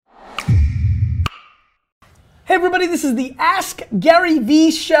Hey everybody, this is the Ask Gary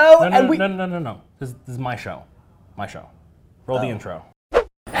V show. No. This is my show. My show. Roll the intro.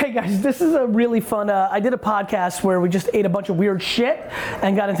 Hey guys, this is a really fun, I did a podcast where we just ate a bunch of weird shit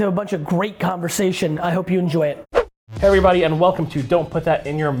and got into a bunch of great conversation. I hope you enjoy it. Hey everybody, and welcome to Don't Put That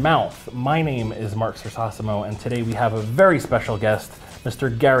in Your Mouth. My name is Mark Cersosimo, and today we have a very special guest,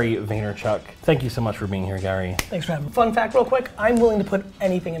 Mr. Gary Vaynerchuk. Thank you so much for being here, Gary. Thanks for having me. Fun fact real quick, I'm willing to put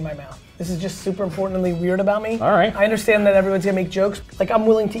anything in my mouth. This is just super importantly weird about me. All right. I understand that everyone's gonna make jokes. Like, I'm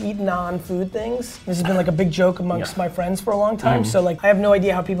willing to eat non-food things. This has been like a big joke amongst my friends for a long time. So like, I have no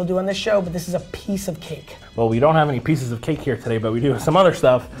idea how people do on this show, but this is a piece of cake. Well, we don't have any pieces of cake here today, but we do have some other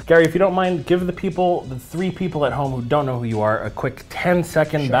stuff. Gary, if you don't mind, give the three people at home who don't know who you are, a quick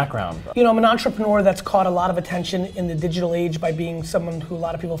 10-second background. You know, I'm an entrepreneur that's caught a lot of attention in the digital age by being someone who a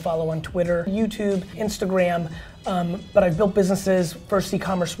lot of people follow on Twitter, YouTube, Instagram. But I've built businesses, first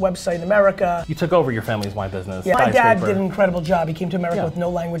e-commerce website in America. You took over your family's wine business. Yeah, my dad did an incredible job. He came to America with no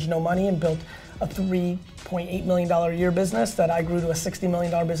language, no money, and built a $3.8 million a year business that I grew to a $60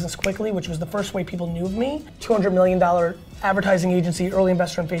 million business quickly, which was the first way people knew of me. $200 million advertising agency, early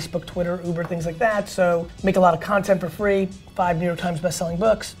investor in Facebook, Twitter, Uber, things like that. So make a lot of content for free, 5 New York Times bestselling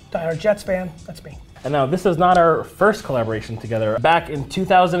books, diehard Jets fan, that's me. And now this is not our first collaboration together. Back in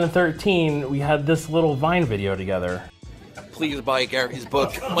 2013, we had this little Vine video together. Please buy Gary's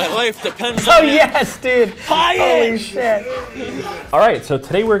book. My life depends on it. Oh yes, dude. Buy it! Holy shit. All right, so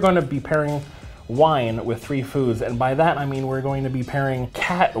today we're going to be pairing wine with 3 foods. And by that, I mean we're going to be pairing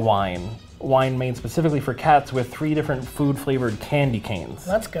cat wine made specifically for cats with 3 different food-flavored candy canes.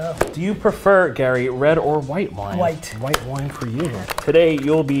 Let's go. Do you prefer, Gary, red or white wine? White. White wine for you. Today,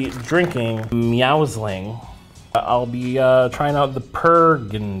 you'll be drinking Meowsling. I'll be trying out the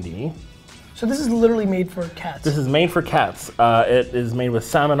Burgundy. So this is literally made for cats. This is made for cats. It is made with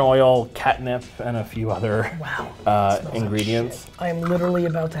salmon oil, catnip, and a few other ingredients. Like I am literally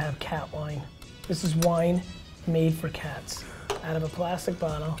about to have cat wine. This is wine made for cats. Out of a plastic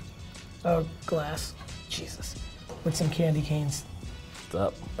bottle. Oh, glass. Jesus. With some candy canes. What's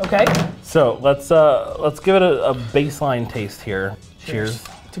up? Okay. So let's give it a baseline taste here. Cheers.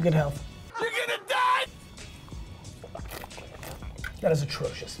 To good health. You're gonna die! That is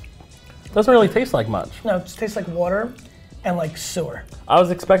atrocious. Doesn't really taste like much. No, it just tastes like water and like sewer. I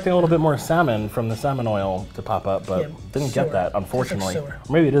was expecting a little bit more salmon from the salmon oil to pop up, but didn't sewer. get that, unfortunately. Tastes like sewer.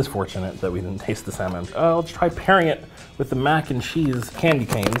 Or maybe it is fortunate that we didn't taste the salmon. Let's try pairing it with the mac and cheese candy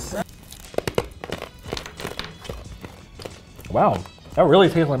canes. Wow, that really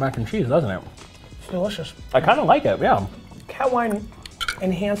tastes like mac and cheese, doesn't it? It's delicious. I kind of like it, yeah. Cat wine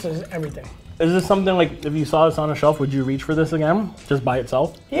enhances everything. Is this something like, if you saw this on a shelf, would you reach for this again, just by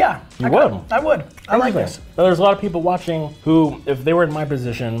itself? Yeah. You would? I would. I like this. Now, there's a lot of people watching who, if they were in my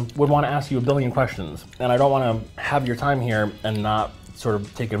position, would want to ask you a billion questions. And I don't want to have your time here and not sort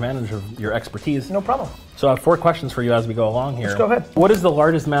of take advantage of your expertise. No problem. So I have 4 questions for you as we go along here. Let's go ahead. What is the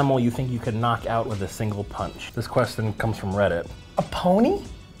largest mammal you think you could knock out with a single punch? This question comes from Reddit. A pony?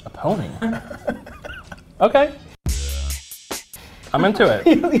 A pony? Okay. I'm into it.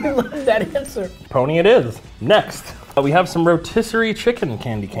 You love that answer. Pony it is. Next, we have some rotisserie chicken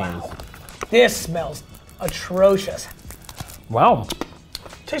candy canes. Wow. This smells atrocious. Wow.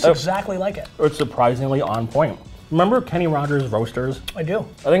 Tastes exactly like it. It's surprisingly on point. Remember Kenny Rogers Roasters? I do.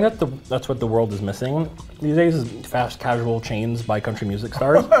 I think that's what the world is missing these days, is fast casual chains by country music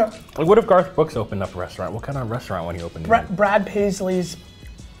stars. Like, what if Garth Brooks opened up a restaurant? What kind of restaurant would he open? Brad Paisley's,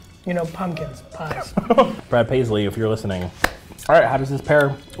 pumpkins, pies. Brad Paisley, if you're listening. All right, how does this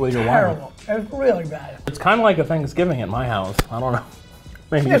pair with your wine? Terrible. It's really bad. It's kind of like a Thanksgiving at my house. I don't know.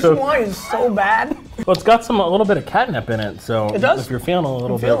 Maybe This wine is so bad. Well, it's got a little bit of catnip in it, so It does? if you're feeling a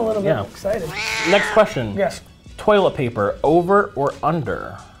little I'm bit, feeling a little bit excited. Next question. Yes. Toilet paper, over or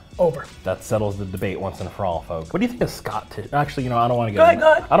under? Over. That settles the debate once and for all, folks. What do you think of Scott? Actually, I don't want to get.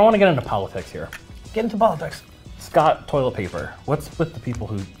 Go ahead. I don't want to get into politics here. Get into politics. Scott toilet paper. What's with the people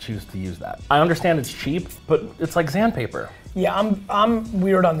who choose to use that? I understand it's cheap, but it's like sandpaper. Yeah, I'm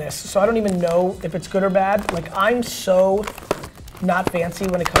weird on this, so I don't even know if it's good or bad. Like, I'm so not fancy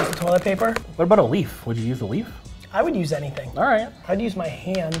when it comes to toilet paper. What about a leaf? Would you use a leaf? I would use anything. All right. I'd use my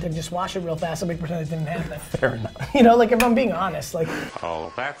hand and just wash it real fast and make pretend it didn't happen. Fair enough. Like, if I'm being honest, like.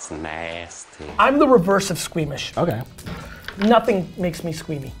 Oh, that's nasty. I'm the reverse of squeamish. Okay. Nothing makes me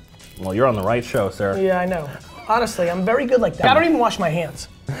squeamy. Well, you're on the right show, sir. Yeah, I know. Honestly, I'm very good like that. I don't even wash my hands.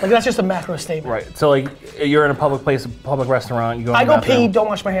 Like, that's just a macro statement. Right. So, like, you're in a public place, a public restaurant. You go. I in the go bathroom. pee, don't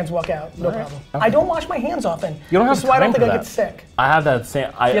wash my hands, walk out. No problem. Okay. I don't wash my hands often. You don't have This is why I don't time think for I that. get sick. I have that same.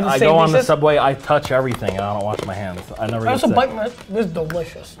 I have the go same on the thesis? subway. I touch everything, and I don't wash my hands. I never. I get also sick. bite my. This is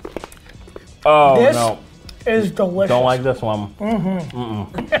delicious. Oh This no. It is delicious. Don't like this one.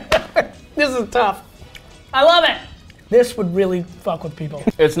 This is tough. I love it. This would really fuck with people.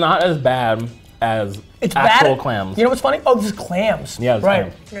 It's not as bad as actual clams. You know what's funny? Oh, this is clams. Yeah, it's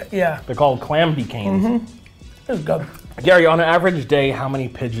right. clams. Yeah. They're called Clamdy Canes. This is good. Gary, on an average day, how many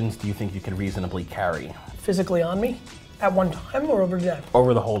pigeons do you think you can reasonably carry? Physically on me? At one time or over the day?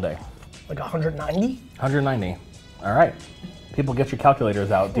 Over the whole day. Like 190? 190. All right. People, get your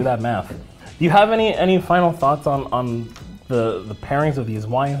calculators out. Do that math. Do you have any final thoughts on the pairings of these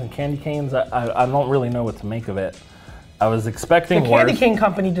wines and candy canes? I don't really know what to make of it. I was expecting The worse. Candy Cane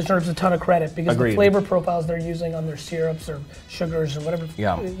Company deserves a ton of credit because Agreed. the flavor profiles they're using on their syrups or sugars or whatever,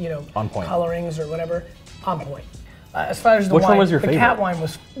 on point. colorings or whatever, on point. As far as the Which wine, one was your the favorite? cat wine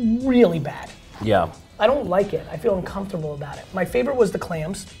was really bad. Yeah. I don't like it. I feel uncomfortable about it. My favorite was the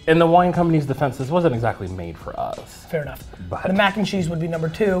clams. In the wine company's defense, this wasn't exactly made for us. Fair enough. But- The mac and cheese would be number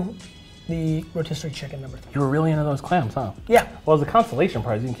 2. The rotisserie chicken number 3. You were really into those clams, huh? Yeah. Well, as a consolation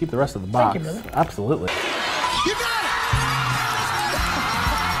prize, you can keep the rest of the box. Thank you, brother. Absolutely. You got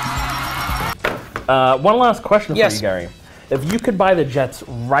One last question Yes. for you, Gary. If you could buy the Jets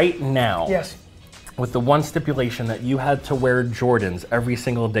right now, Yes. with the one stipulation that you had to wear Jordans every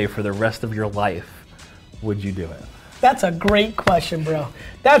single day for the rest of your life, would you do it? That's a great question, bro.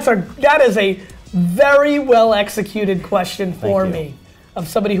 That is a very well executed question for you. me, of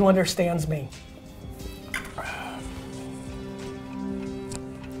somebody who understands me.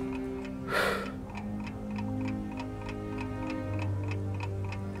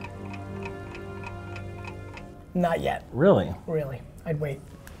 Not yet, Really? really. I'd wait.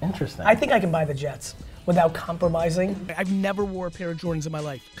 Interesting. I think I can buy the Jets without compromising. I've never wore a pair of Jordans in my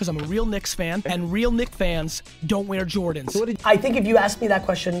life because I'm a real Knicks fan, and real Knicks fans don't wear Jordans. I think if you ask me that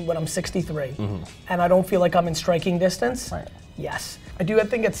question when I'm 63 and I don't feel like I'm in striking distance, Right. yes. I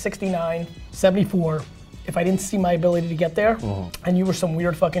think at 69, 74, if I didn't see my ability to get there, and you were some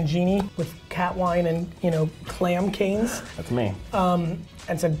weird fucking genie with cat wine and, clam canes, That's me.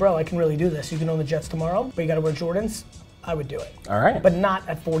 and said, bro, I can really do this. You can own the Jets tomorrow, but you gotta wear Jordans, I would do it. All right. But not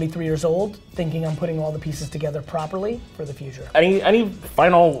at 43 years old, thinking I'm putting all the pieces together properly for the future. Any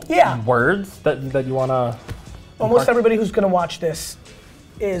final Yeah. words that you want to... Almost everybody who's gonna watch this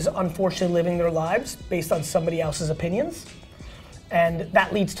is unfortunately living their lives based on somebody else's opinions. And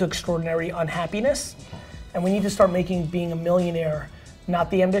that leads to extraordinary unhappiness. And we need to start making being a millionaire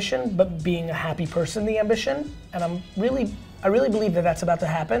not the ambition, but being a happy person the ambition. And I really believe that that's about to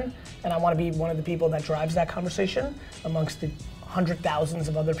happen. And I want to be one of the people that drives that conversation amongst the 100,000s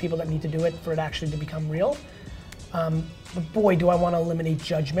of other people that need to do it for it actually to become real. But boy, do I want to eliminate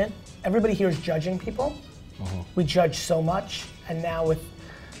judgment. Everybody here is judging people. We judge so much. And now with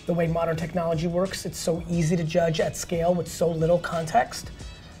the way modern technology works, it's so easy to judge at scale with so little context.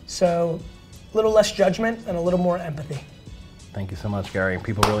 So a little less judgment and a little more empathy. Thank you so much, Gary.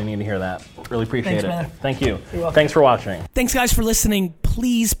 People really need to hear that. Really appreciate Thanks, it. man. Thank you. You're welcome. Thanks for watching. Thanks, guys, for listening.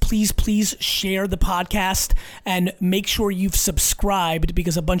 Please, please, please share the podcast and make sure you've subscribed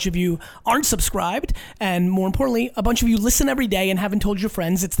because a bunch of you aren't subscribed. And more importantly, a bunch of you listen every day and haven't told your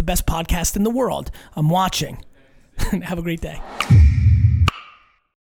friends it's the best podcast in the world. I'm watching. Have a great day.